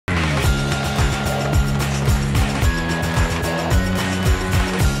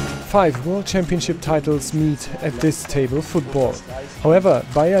5 World Championship titles meet at this table football. However,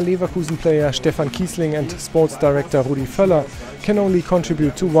 Bayer Leverkusen player Stefan Kießling and sports director Rudi Völler can only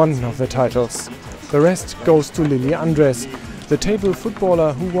contribute to one of the titles. The rest goes to Lilly Andres, the table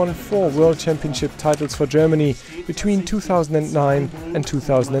footballer who won 4 World Championship titles for Germany between 2009 and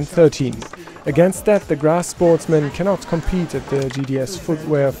 2013. Against that, the grass sportsman cannot compete at the GDS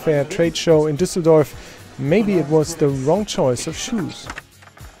Footwear Fair trade show in Düsseldorf. Maybe it was the wrong choice of shoes.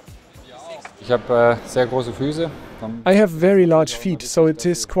 I have very large feet, so it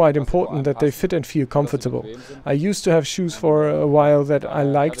is quite important that they fit and feel comfortable. I used to have shoes for a while that I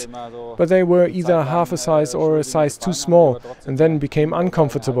liked, but they were either half a size or a size too small and then became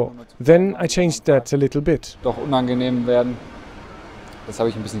uncomfortable. Then I changed that a little bit.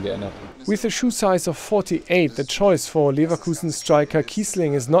 With a shoe size of 48, the choice for Leverkusen striker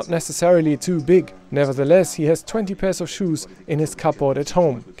Kießling is not necessarily too big. Nevertheless, he has 20 pairs of shoes in his cupboard at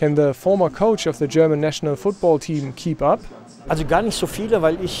home. Can the former coach of the German national football team keep up?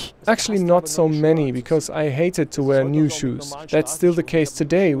 Actually not so many, because I hated to wear new shoes. That's still the case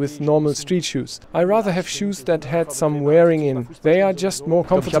today with normal street shoes. I rather have shoes that had some wearing in. They are just more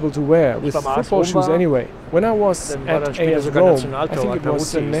comfortable to wear, with football shoes anyway. When I was at AS Rome, I think it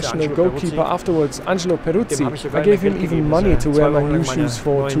was the national goalkeeper afterwards, Angelo Peruzzi, I gave him even money to wear my new shoes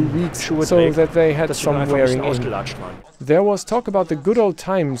for 2 weeks, so that they had some wearing in. There was talk about the good old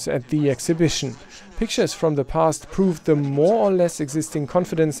times at the exhibition. Pictures from the past proved the more or less existing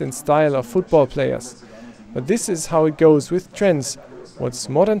confidence and style of football players. But this is how it goes with trends. What's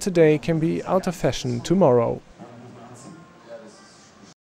modern today can be out of fashion tomorrow.